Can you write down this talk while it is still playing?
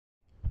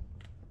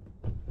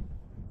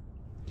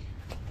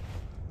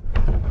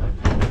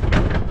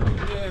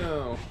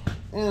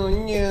Oh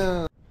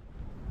no.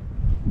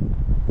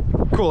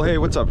 Cool. Hey,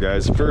 what's up,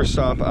 guys? First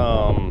off,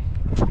 I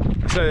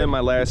said it in my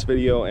last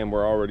video, and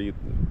we're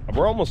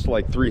almost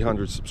like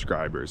 300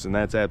 subscribers, and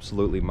that's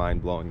absolutely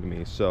mind-blowing to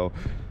me. So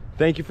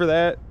thank you for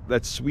that.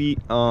 That's sweet.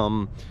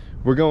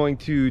 We're going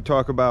to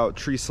talk about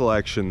tree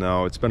selection,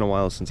 though. It's been a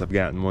while since I've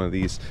gotten one of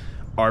these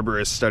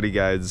Arborist study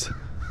guides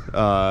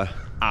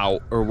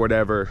out or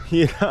whatever,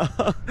 you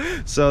know.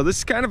 So this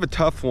is kind of a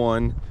tough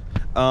one.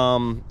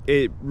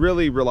 It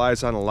really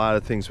relies on a lot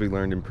of things we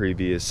learned in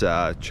previous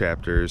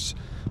chapters,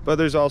 but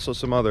there's also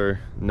some other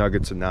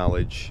nuggets of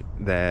knowledge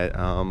that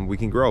we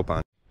can grow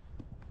upon.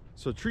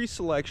 So tree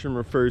selection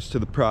refers to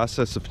the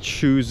process of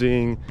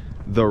choosing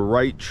the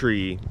right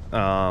tree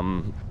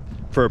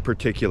for a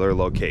particular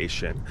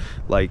location.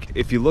 Like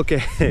if you look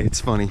at it,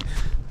 it's funny,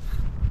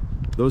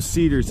 those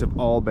cedars have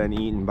all been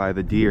eaten by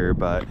the deer,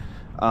 but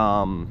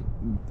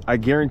I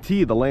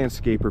guarantee the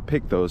landscaper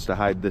picked those to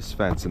hide this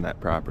fence in that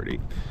property.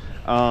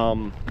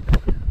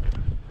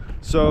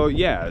 So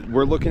yeah,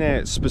 we're looking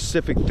at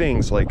specific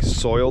things like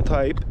soil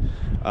type,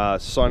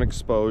 sun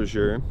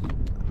exposure,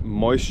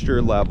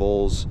 moisture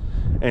levels,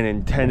 and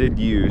intended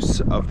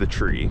use of the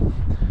tree.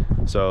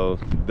 So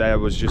that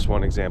was just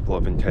one example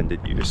of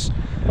intended use.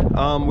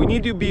 We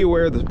need to be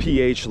aware of the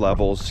pH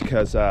levels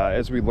because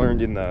as we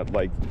learned in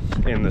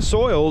the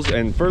soils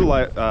and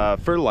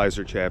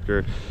fertilizer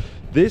chapter,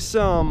 this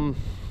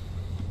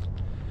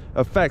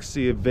affects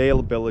the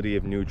availability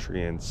of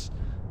nutrients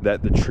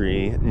that the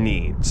tree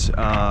needs.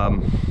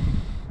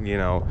 You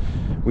know,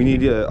 we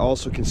need to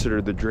also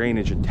consider the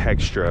drainage and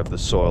texture of the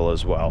soil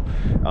as well.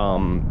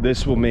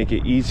 This will make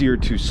it easier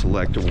to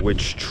select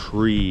which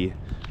tree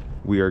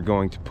we are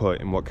going to put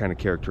and what kind of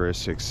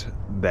characteristics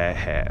that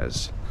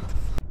has.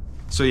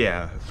 So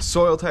yeah,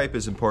 soil type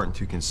is important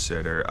to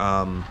consider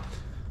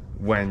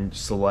when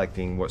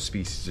selecting what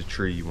species of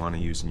tree you want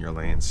to use in your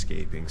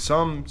landscaping.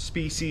 Some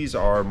species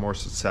are more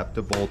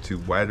susceptible to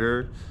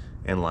wetter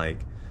and like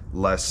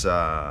less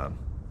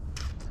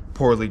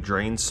poorly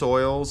drained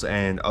soils,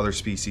 and other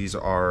species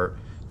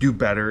do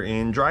better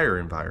in drier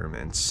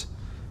environments.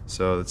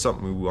 So that's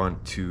something we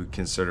want to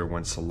consider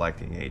when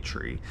selecting a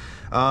tree.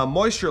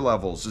 Moisture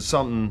levels is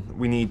something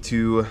we need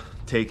to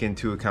take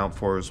into account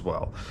for as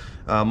well.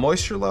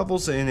 Moisture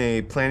levels in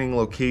a planting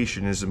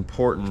location is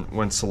important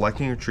when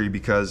selecting a tree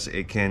because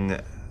it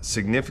can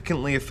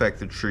significantly affect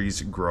the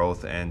tree's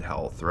growth and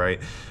health,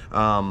 right?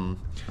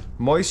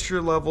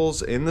 Moisture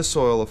levels in the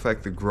soil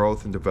affect the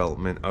growth and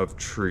development of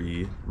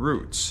tree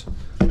roots.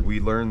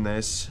 We learned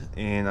this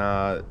in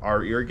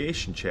our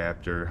irrigation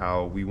chapter,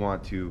 how we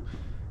want to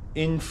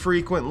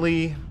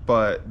infrequently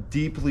but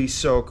deeply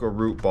soak a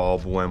root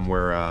bulb when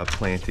we're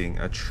planting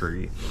a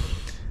tree.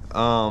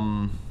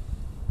 And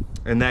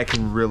that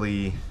can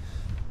really,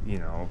 you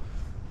know,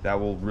 that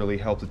will really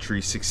help the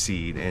tree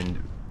succeed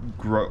and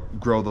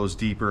grow those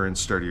deeper and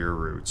sturdier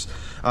roots.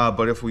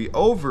 But if we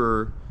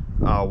over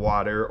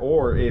water,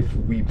 or if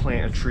we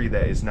plant a tree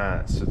that is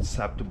not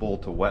susceptible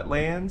to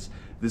wetlands,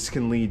 this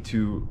can lead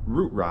to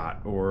root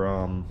rot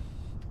or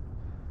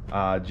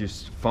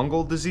just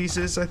fungal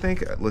diseases, I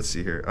think. Let's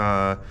see here.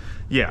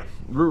 Yeah,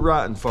 root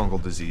rot and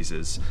fungal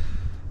diseases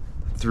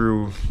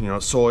through, you know,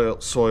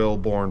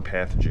 soil-borne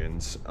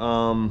pathogens.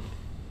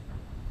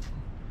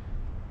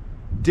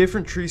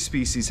 Different tree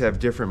species have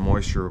different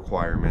moisture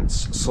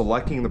requirements.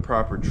 Selecting the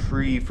proper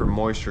tree for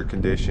moisture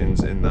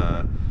conditions in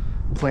the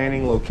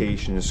planting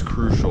location is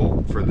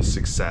crucial for the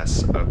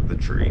success of the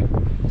tree.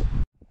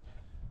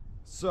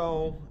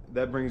 So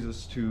that brings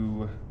us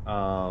to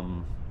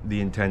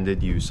the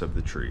intended use of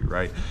the tree,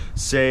 right?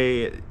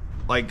 Say,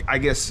 like, I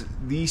guess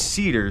these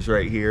cedars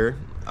right here,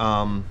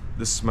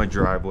 this is my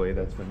driveway,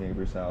 that's my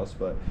neighbor's house,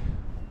 but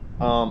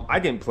I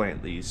didn't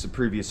plant these, the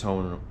previous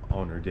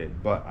owner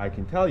did, but I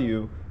can tell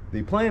you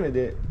they planted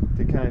it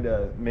to kind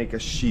of make a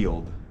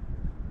shield,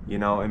 you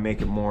know, and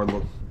make it more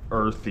look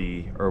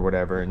earthy or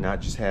whatever, and not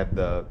just have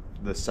the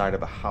side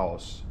of a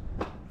house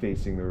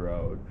facing the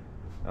road.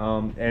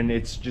 And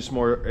it's just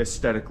more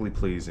aesthetically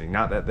pleasing.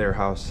 Not that their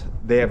house,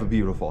 they have a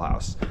beautiful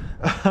house,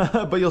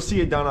 but you'll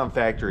see it done on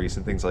factories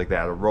and things like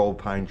that, a row of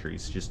pine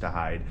trees just to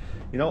hide,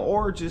 you know,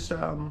 or just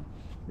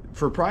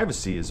for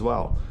privacy as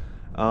well.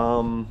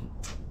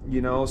 You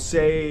know,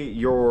 say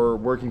you're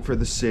working for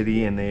the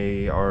city and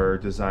they are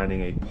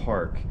designing a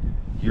park.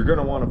 You're going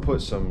to want to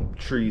put some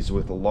trees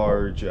with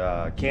large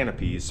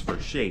canopies for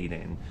shade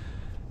in.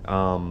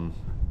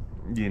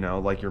 You know,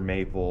 like your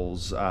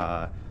maples,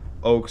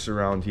 oaks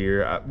around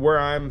here. Where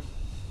I'm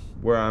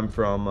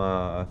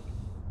from,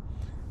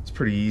 it's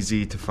pretty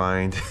easy to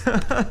find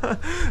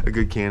a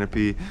good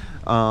canopy.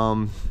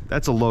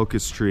 That's a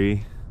locust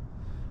tree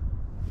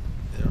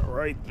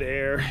right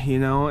there, you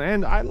know,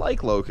 and I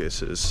like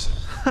locusts.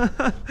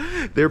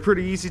 They're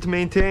pretty easy to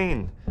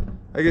maintain.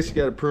 I guess you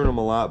gotta prune them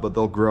a lot, but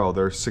they'll grow.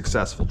 They're a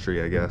successful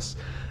tree, I guess.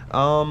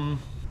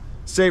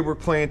 Say we're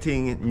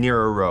planting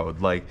near a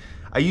road. Like,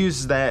 I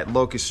use that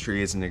locust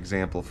tree as an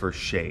example for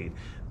shade,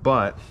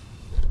 but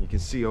you can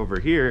see over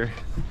here,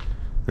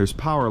 there's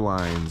power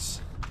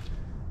lines.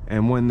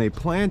 And when they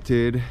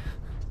planted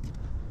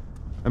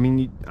I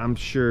mean, I'm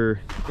sure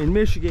in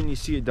Michigan you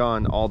see it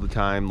done all the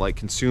time. Like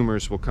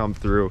consumers will come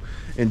through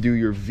and do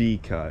your V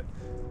cut,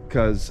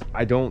 because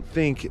I don't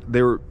think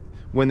they were,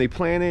 when they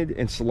planted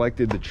and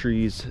selected the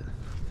trees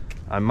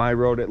on my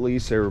road at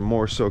least, they were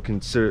more so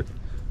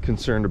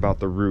concerned about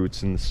the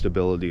roots and the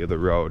stability of the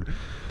road.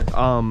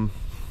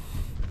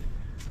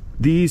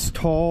 These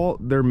tall,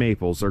 they're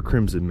maples, they're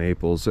crimson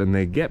maples, and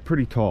they get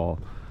pretty tall.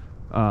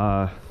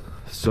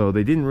 So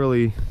they didn't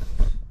really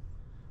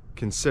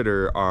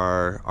consider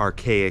our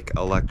archaic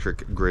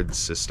electric grid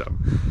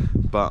system.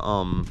 But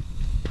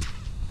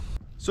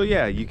so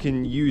yeah, you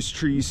can use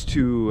trees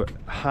to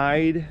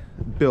hide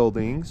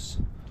buildings.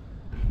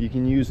 You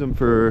can use them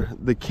for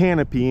the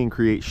canopy and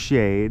create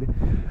shade.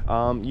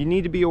 You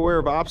need to be aware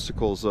of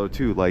obstacles though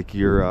too, like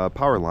your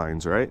power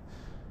lines, right?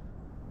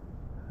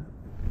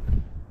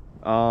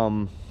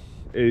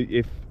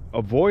 If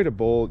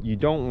avoidable, you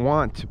don't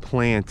want to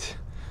plant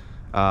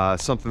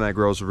something that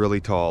grows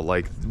really tall,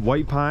 like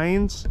white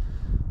pines.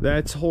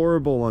 That's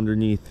horrible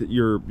underneath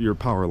your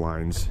power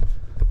lines,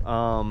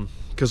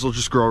 because they'll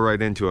just grow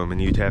right into them,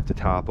 and you'd have to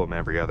top them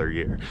every other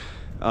year.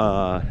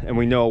 And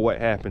we know what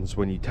happens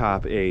when you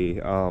top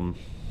a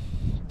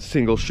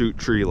single shoot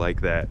tree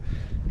like that.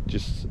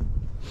 Just,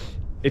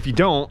 if you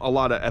don't, a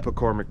lot of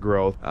epicormic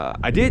growth.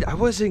 I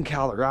was in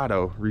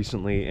Colorado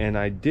recently, and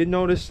I did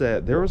notice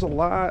that there was a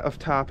lot of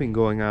topping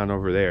going on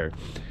over there.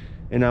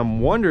 And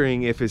I'm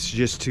wondering if it's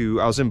just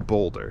I was in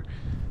Boulder.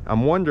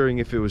 I'm wondering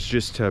if it was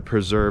just to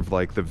preserve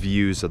like the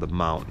views of the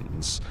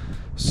mountains.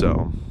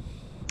 So,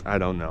 I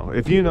don't know.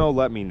 If you know,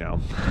 let me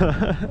know.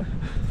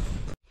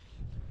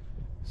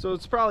 So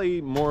it's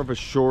probably more of a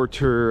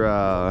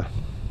shorter,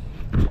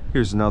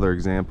 here's another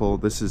example.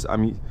 This is, I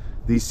mean,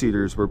 these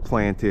cedars were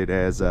planted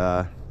as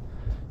a,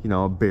 you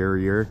know, a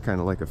barrier, kind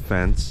of like a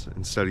fence,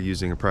 instead of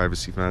using a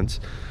privacy fence.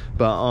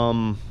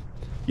 But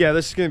yeah,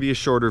 this is going to be a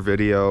shorter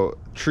video.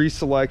 Tree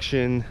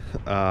selection,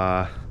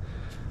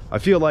 I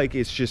feel like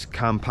it's just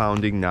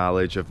compounding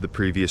knowledge of the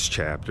previous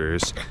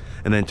chapters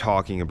and then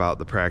talking about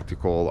the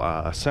practical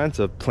sense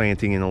of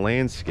planting in a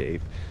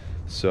landscape.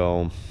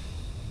 So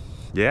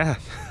yeah.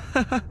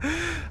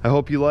 I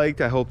hope you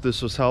liked. I hope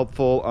this was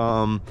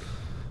helpful.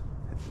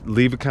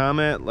 Leave a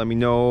comment, let me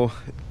know.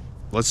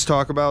 Let's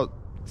talk about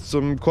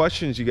some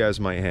questions you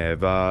guys might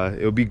have.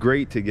 It would be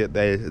great to get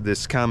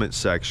this comment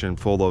section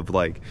full of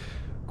like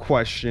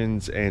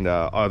questions and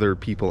other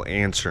people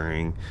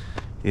answering,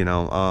 you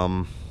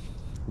know.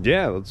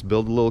 Yeah, let's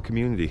build a little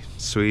community.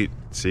 Sweet.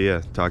 See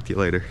ya. Talk to you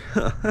later.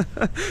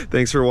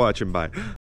 Thanks for watching. Bye.